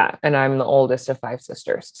 Yeah. And I'm the oldest of 5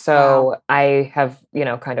 sisters. So I have,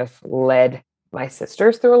 kind of led my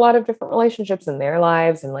sisters through a lot of different relationships in their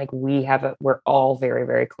lives. And like we're all very,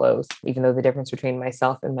 very close, even though the difference between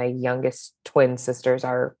myself and my youngest twin sisters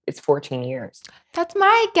it's 14 years. That's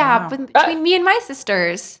my gap between me and my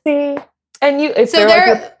sisters. See? And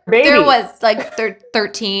there was like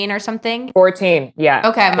 13 or something. 14. Yeah.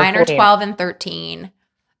 Okay. Mine are 12 and 13.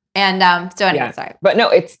 And so anyway, sorry. But no,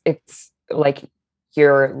 it's like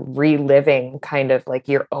you're reliving kind of like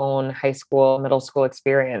your own high school, middle school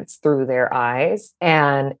experience through their eyes.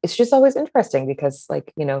 And it's just always interesting because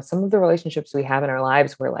like, some of the relationships we have in our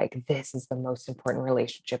lives, we're like, this is the most important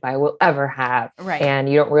relationship I will ever have. Right. And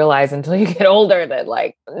you don't realize until you get older that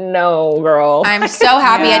like, no, girl. I'm so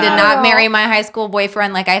happy I did not marry my high school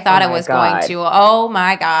boyfriend like I thought I was going to. Oh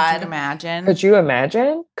my God. Could you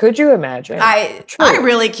imagine? Could you imagine? I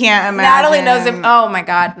really can't imagine. Natalie knows him. Oh my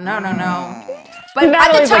God. No. But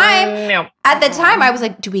at the time, I was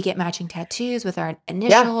like, do we get matching tattoos with our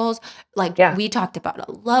initials? Like, we talked about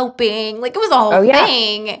eloping. Like, it was a whole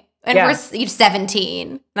thing. And we're 17.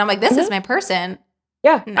 And I'm like, this is my person.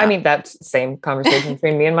 Yeah. No. I mean, that's the same conversation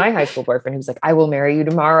between me and my high school boyfriend who's like, I will marry you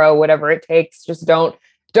tomorrow, whatever it takes. Just don't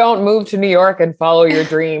move to New York and follow your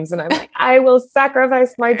dreams. And I'm like, I will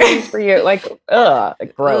sacrifice my dreams for you. Like,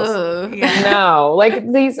 gross. No, like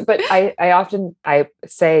these, but I often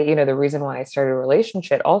say, the reason why I started a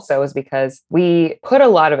relationship also is because we put a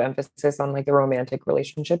lot of emphasis on like the romantic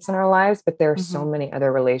relationships in our lives, but there are so many other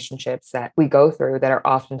relationships that we go through that are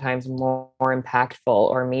oftentimes more impactful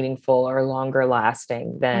or meaningful or longer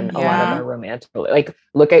lasting than a lot of our romantic, like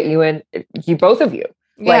look at you and both of you.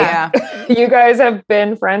 Like, you guys have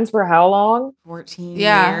been friends for how long? 14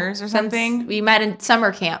 years or something. Since we met in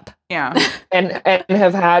summer camp. Yeah. and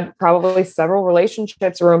have had probably several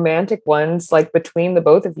relationships, romantic ones, like between the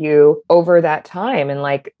both of you over that time. And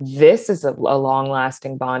like, this is a long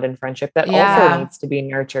lasting bond and friendship that also needs to be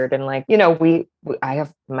nurtured. And like, I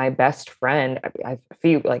have my best friend. I have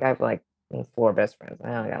 4 best friends.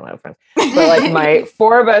 I got a lot of friends, but like my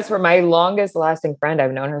 4 best friends, my longest lasting friend,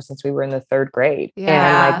 I've known her since we were in the 3rd grade. And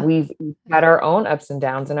like, we've had our own ups and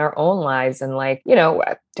downs in our own lives. And like,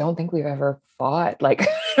 I don't think we've ever fought. Like, I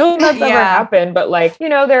don't know if that's ever happened, but like,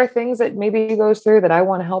 there are things that maybe she goes through that I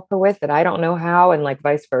want to help her with that I don't know how, and like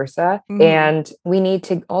vice versa. And we need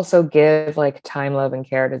to also give like time, love, and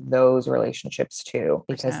care to those relationships too,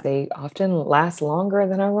 because they often last longer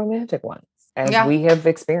than our romantic ones. as we have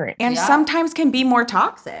experienced. And sometimes can be more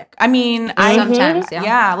toxic. I mean, sometimes,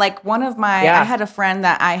 like one of my, I had a friend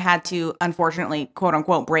that I had to unfortunately, quote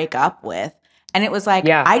unquote, break up with. And it was like,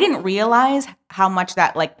 I didn't realize how much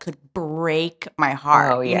that like could break my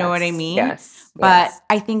heart. Oh, you know what I mean? Yes. But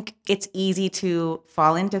I think it's easy to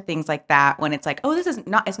fall into things like that when it's like, oh,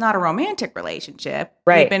 it's not a romantic relationship.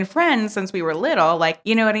 Right. We've been friends since we were little. Like,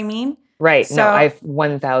 you know what I mean? Right. So, no, I've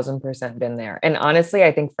 1000% been there. And honestly,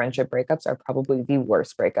 I think friendship breakups are probably the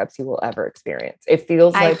worst breakups you will ever experience. It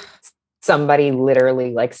feels like somebody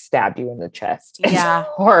literally like stabbed you in the chest. It's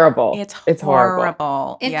horrible. It's horrible.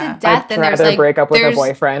 Horrible. It's a death. I'd rather break up with a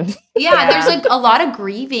boyfriend. Yeah, there's like a lot of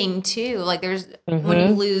grieving too. Like there's when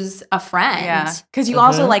you lose a friend. Yeah. Because you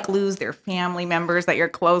also like lose their family members that you're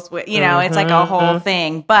close with. You know, it's like a whole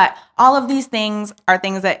thing. But all of these things are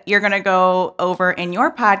things that you're going to go over in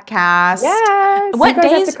your podcast. Yes. What you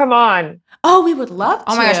guys days have to come on? Oh, we would love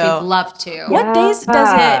to. Oh my gosh, we'd love to. What days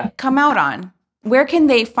does it come out on? Where can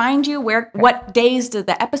they find you? What days do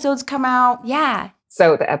the episodes come out? Yeah.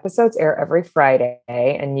 So the episodes air every Friday,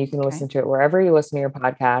 and you can listen to it wherever you listen to your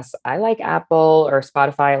podcasts. I like Apple or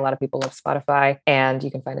Spotify. A lot of people love Spotify. And you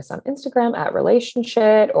can find us on Instagram at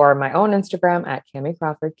Relationship or my own Instagram at Camie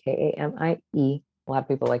Crawford, Kamie. A lot of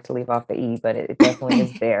people like to leave off the E, but it definitely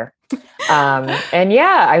is there. And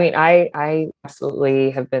yeah, I mean, I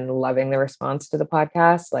absolutely have been loving the response to the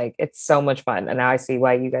podcast. Like, it's so much fun. And now I see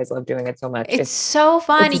why you guys love doing it so much. It's so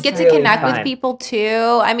fun. You get to connect with people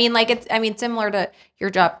too. I mean, similar to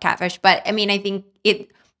your job, Catfish, but I mean, I think the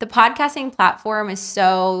podcasting platform is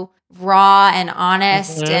so raw and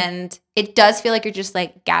honest, and it does feel like you're just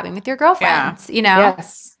like gabbing with your girlfriends, you know?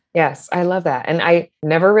 Yes, I love that. And I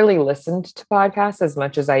never really listened to podcasts as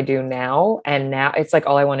much as I do now. And now it's like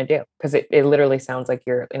all I want to do, because it literally sounds like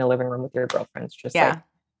you're in a living room with your girlfriends, just like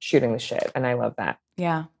shooting the shit. And I love that.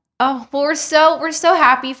 Yeah. Oh, well, we're so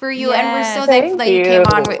happy for you, and we're so thankful that you came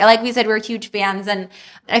on. Like we said, we're huge fans, and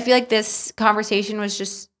I feel like this conversation was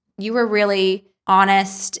just, you were really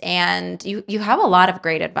honest, and you have a lot of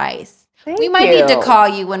great advice. We might need to call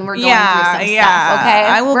you when we're going through some stuff, okay?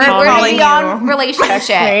 I will be calling you. On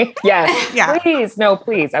relationship. Yes. Please. No,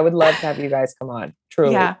 please. I would love to have you guys come on.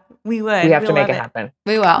 Truly. Yeah, we would. We have to make it happen.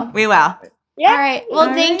 We will. Yeah. All right.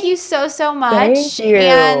 Well, thank you so much. Thank you.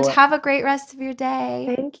 And have a great rest of your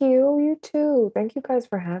day. Thank you. You too. Thank you guys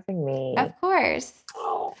for having me. Of course.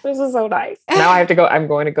 Oh, this is so nice. Now I have to go. I'm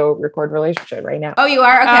going to go record Relationship right now. Oh, you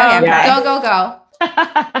are? Okay. Yeah. Go.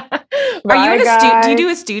 Are you in a do you do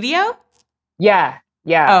a studio? Yeah.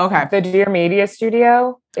 Oh, okay. The Dear Media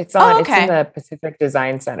Studio. It's on. It's in the Pacific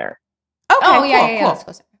Design Center. Okay.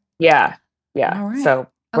 Cool. Yeah. All right. So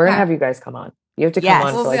we're gonna have you guys come on. You have to come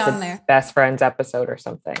on for like the best friends episode or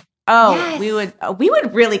something. Oh, yes. We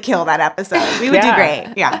would really kill that episode. We would do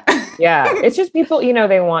great. Yeah. Yeah. It's just people,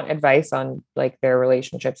 they want advice on like their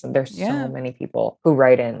relationships, and there's so many people who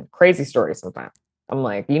write in crazy stories sometimes. I'm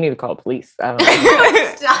like, you need to call the police. I don't know.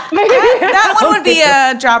 that one would be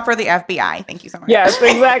a job for the FBI. Thank you so much. Yes,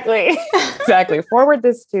 exactly. Exactly. Forward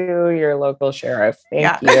this to your local sheriff.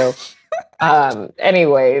 Thank you.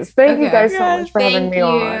 Anyways, thank you guys so much for having me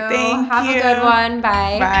on. Thank you. Have a good one.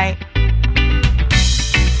 Bye. Bye.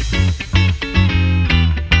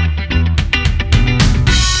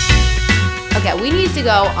 Okay, we need to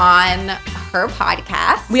go on her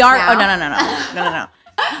podcast. We are. Now. Oh, no.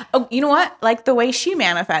 Oh, you know what? Like the way she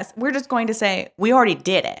manifests, we're just going to say we already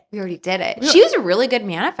did it. She was a really good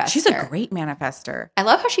manifester. She's a great manifester. I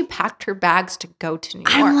love how she packed her bags to go to New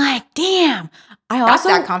York. I'm like, damn. That's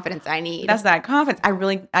that confidence I need. That's that confidence.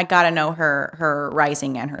 I got to know her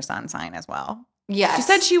rising and her sun sign as well. Yes. She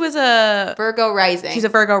said she was a Virgo rising. She's a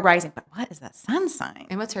Virgo rising. But what is that sun sign?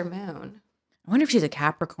 And what's her moon? I wonder if she's a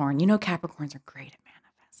Capricorn. Capricorns are great at manifesting.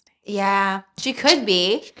 Yeah, she could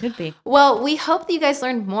be. Well, we hope that you guys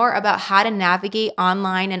learned more about how to navigate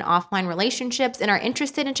online and offline relationships and are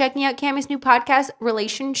interested in checking out Camie's new podcast,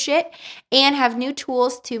 Relationship, and have new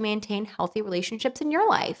tools to maintain healthy relationships in your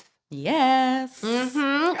life. Yes.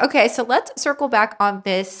 Okay, so let's circle back on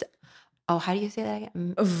this. Oh, how do you say that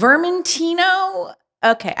again? Vermentino.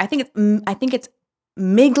 Okay, I think it's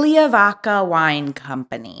Migliavacca Wine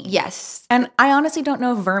Company. Yes. And I honestly don't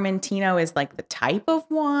know if Vermentino is like the type of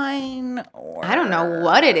wine, or I don't know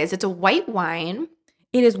what it is. It's a white wine.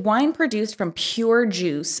 It is wine produced from pure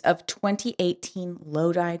juice of 2018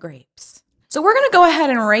 Lodi grapes. So we're going to go ahead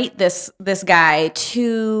and rate this guy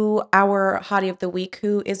to our hottie of the week,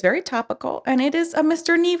 who is very topical, and it is a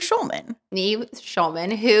Mr. Nev Schulman. Nev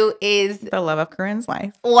Schulman, who is the love of Corinne's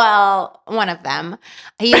life. Well, one of them.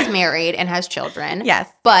 He is married and has children.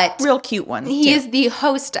 Yes. But real cute ones. He is the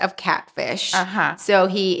host of Catfish. Uh-huh. So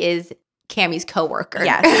he is Cammy's coworker.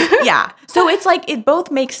 Yes. Yeah. So it's like it both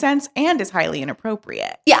makes sense and is highly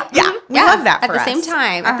inappropriate. Yeah. Yeah. We love that for at the same us.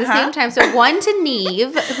 time. At the same time. So one to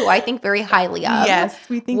Neve, who I think very highly of. Yes,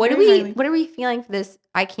 we think What very highly. What are we feeling for this?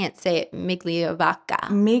 I can't say it. Migliavacca.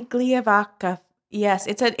 Migliavacca. Yes,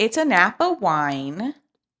 it's a Napa wine.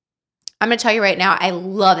 I'm going to tell you right now, I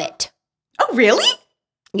love it. Oh, really?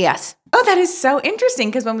 Yes. Oh, that is so interesting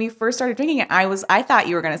because when we first started drinking it, I thought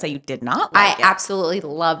you were going to say you did not like it. I absolutely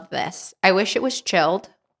love this. I wish it was chilled.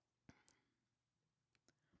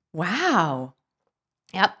 Wow.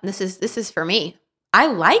 Yep, this is for me. I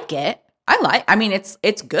like it. I mean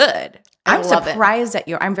it's good. I'm surprised at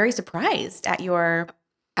I'm very surprised at your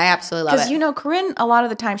I absolutely love it. Because, you know, Corinne, a lot of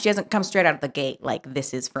the time, she doesn't come straight out of the gate like,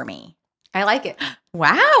 this is for me. I like it.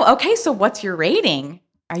 Wow. Okay, so what's your rating?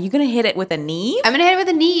 Are you going to hit it with a Neve? I'm going to hit it with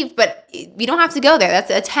a Neve, but you don't have to go there. That's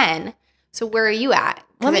a 10. So where are you at?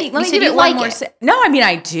 Let me give it one more. No, I mean,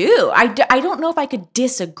 I do. I don't know if I could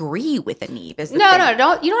disagree with a Neve. No,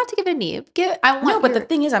 you don't have to give it a Neve. But the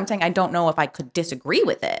thing is, I'm saying I don't know if I could disagree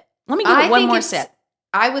with it. Let me give it one more sip.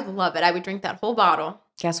 I would love it. I would drink that whole bottle.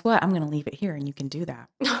 Guess what? I'm going to leave it here and you can do that.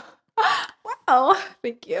 Wow.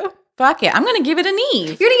 Thank you. Fuck it. I'm going to give it a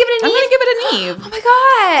Neve. You're going to give it a Neve? I'm going to give it a Neve. Oh my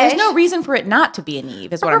gosh. There's no reason for it not to be a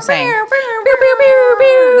Neve is what I'm saying.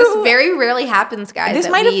 This very rarely happens, guys. This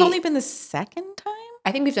might have only been the second time?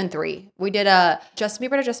 I think we've done 3. We did Justin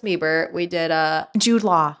Bieber to Justin Bieber. We did Jude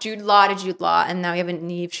Law. Jude Law to Jude Law. And now we have a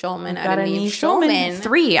Neve Schulman out of Neve Schulman.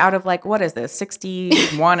 3 out of like, what is this,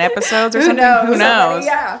 61 episodes or Who something? knows? Who knows?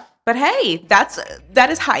 Yeah. But hey, that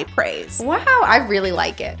is high praise. Wow, I really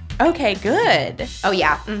like it. Okay, good. Oh,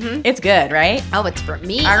 yeah. Mm-hmm. It's good, right? Oh, it's for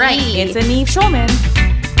me. All right, it's a Neve Schulman.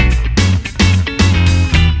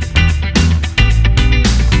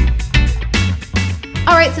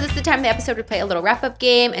 All right, so this is the time of the episode we play a little wrap-up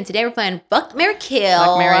game, and today we're playing Fuck, Marry, Kill.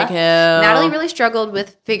 Fuck, Marry, Kill. Natalie really struggled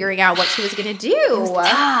with figuring out what she was going to do. It was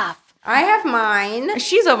tough. I have mine.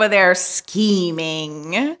 She's over there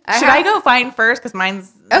scheming. Should I go find first? Because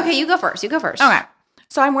mine's... Okay, you go first. Okay.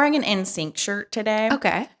 So I'm wearing an NSYNC shirt today.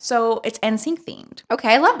 Okay. So it's NSYNC themed.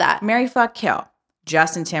 Okay, I love that. Marry, Fuck, Kill.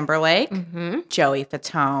 Justin Timberlake, Mm-hmm. Joey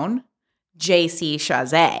Fatone, JC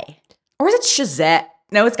Chazé. Or is it Chazette?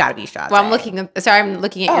 No, it's got to be Chazé. Well, I'm looking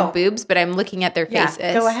at your boobs, but I'm looking at their faces.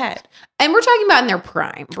 Yeah, go ahead. And we're talking about in their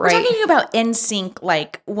prime, right? We're talking about NSYNC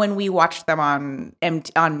like when we watched them on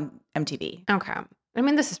MTV. Okay. I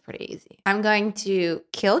mean, this is pretty easy. I'm going to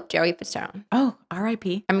kill Joey Fatone. Oh,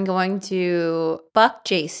 R.I.P. I'm going to fuck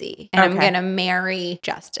JC. And I'm going to marry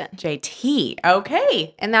Justin. JT.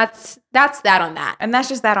 Okay. And that's that on that. And that's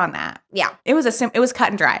just that on that. Yeah. It was cut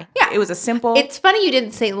and dry. Yeah. It was a simple. It's funny you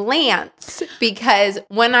didn't say Lance because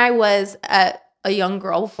when I was a young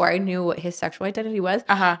girl before I knew what his sexual identity was,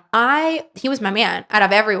 he was my man out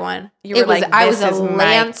of everyone. I was a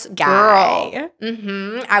Lance girl.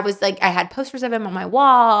 Mm-hmm. I was like, I had posters of him on my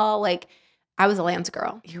wall. Like, I was a Lance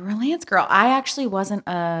girl. You were a Lance girl. I actually wasn't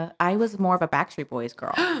I was more of a Backstreet Boys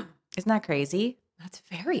girl. Isn't that crazy? That's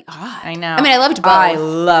very odd. I know. I mean, I loved both. I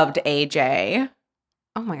loved AJ.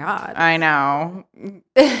 Oh my God. I know.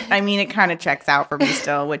 I mean, it kind of checks out for me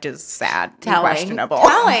still, which is sad and questionable.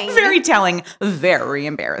 Very telling. Very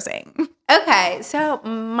embarrassing. Okay, so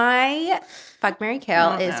my Fuck, Marry,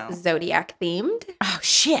 Kill is Zodiac themed. Oh,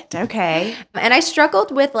 shit. Okay. And I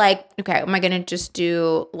struggled with like, okay, am I going to just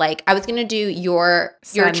do like, I was going to do your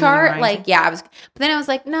chart. Like, yeah, but then I was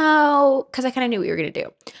like, no, because I kind of knew what you were going to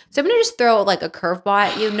do. So I'm going to just throw like a curveball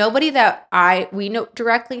at you. Nobody that we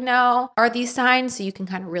directly know are these signs. So you can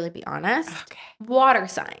kind of really be honest. Okay. Water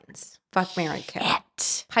signs. Fuck, Marry, Kill.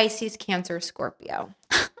 Shit. Pisces, Cancer, Scorpio.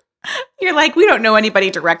 You're like, we don't know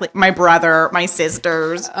anybody directly. My brother, my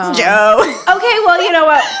sisters, Joe. Okay, well, you know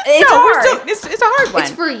what? It's hard. It's a hard one.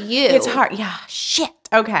 It's for you. It's hard. Yeah, shit.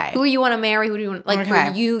 Okay. Who you want to marry? Who do you want? Like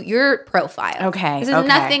for you, your profile. Okay. This is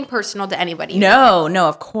nothing personal to anybody. No,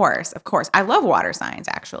 of course. I love water signs.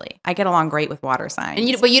 Actually, I get along great with water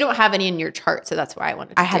signs. But you don't have any in your chart, so that's why I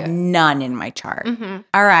wanted. I had none in my chart. Mm-hmm.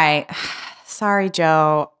 All right. Sorry,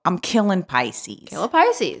 Joe. I'm killing Pisces. Kill a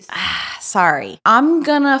Pisces. Sorry. I'm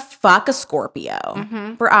gonna fuck a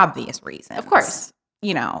Scorpio for obvious reasons. Of course.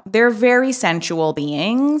 You know, they're very sensual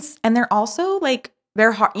beings, and they're also like,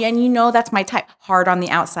 they're hard. And you know that's my type. Hard on the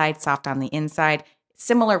outside, soft on the inside.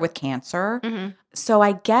 Similar with Cancer. Mm-hmm. So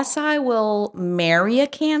I guess I will marry a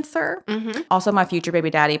Cancer. Mm-hmm. Also, my future baby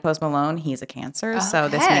daddy, Post Malone, he's a Cancer. Okay. So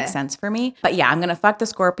this makes sense for me. But yeah, I'm going to fuck the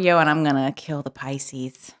Scorpio and I'm going to kill the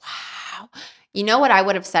Pisces. Wow. You know what I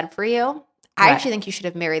would have said for you? I actually think you should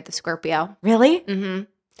have married the Scorpio. Really? Mm-hmm.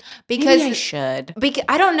 Because maybe I should.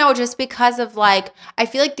 I don't know, just because of like, I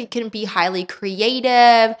feel like they can be highly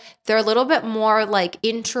creative. They're a little bit more like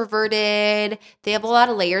introverted. They have a lot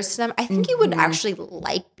of layers to them. I think you would actually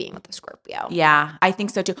like being with a Scorpio. Yeah, I think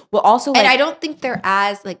so too. Well, also, like, and I don't think they're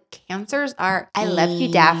as like Cancers are. I love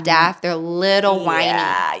you, Daff. They're a little whiny.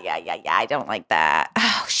 Yeah. I don't like that.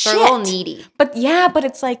 Oh shit. They're a little needy. But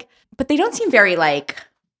it's like, but they don't seem very like.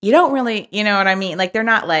 You don't really, you know what I mean? Like, they're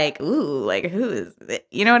not like, ooh, like, who is it?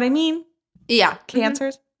 You know what I mean? Yeah.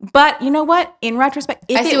 Cancers. But you know what? In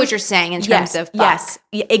retrospect, I see what you're saying in terms of fuck. Yes,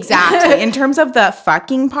 exactly. In terms of the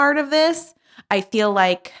fucking part of this, I feel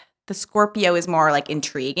like the Scorpio is more like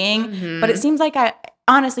intriguing. But it seems like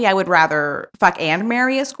honestly, I would rather fuck and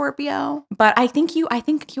marry a Scorpio. But I think you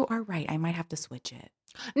are right. I might have to switch it.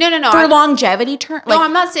 No. For longevity term. No,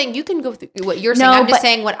 I'm not saying you can go through what you're saying. I'm just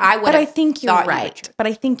saying what I would. But I think you're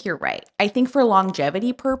right. I think for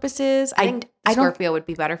longevity purposes, I think Scorpio would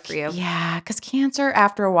be better for you. Yeah, because Cancer,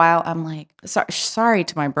 after a while, I'm like, sorry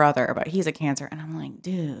to my brother, but he's a Cancer, and I'm like,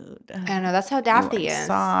 dude. I know that's how Daphne is.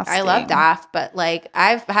 Exhausting. I love Daph, but like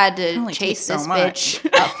I've had to chase this bitch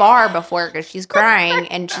far before because she's crying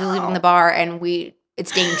and she's leaving the bar, and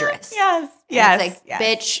it's dangerous. Yes. It's like,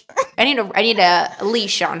 bitch, I need a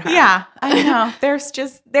leash on her. Yeah, I know.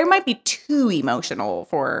 There might be too emotional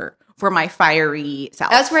for my fiery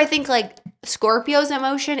self. That's where I think like Scorpio's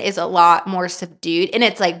emotion is a lot more subdued and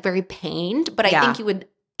it's like very pained. But I think you would,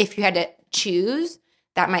 if you had to choose,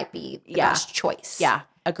 that might be the best choice. Yeah.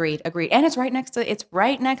 Agreed. And it's right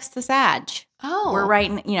next to Sag. Oh. We're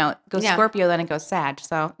right in, goes Scorpio, then it goes Sag.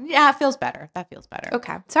 So yeah, it feels better. That feels better.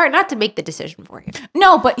 Okay. Sorry, not to make the decision for you.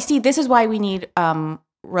 No, but you see, this is why we need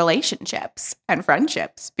relationships and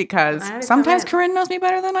friendships, because sometimes Corinne knows me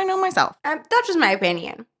better than I know myself. That's just my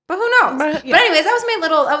opinion. But who knows? But anyways, that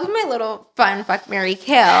was my little fun fuck, marry,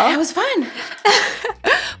 kill. It was fun.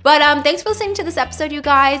 But thanks for listening to this episode, you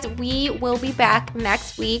guys. We will be back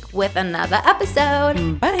next week with another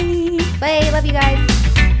episode. Bye. Bye. Love you guys.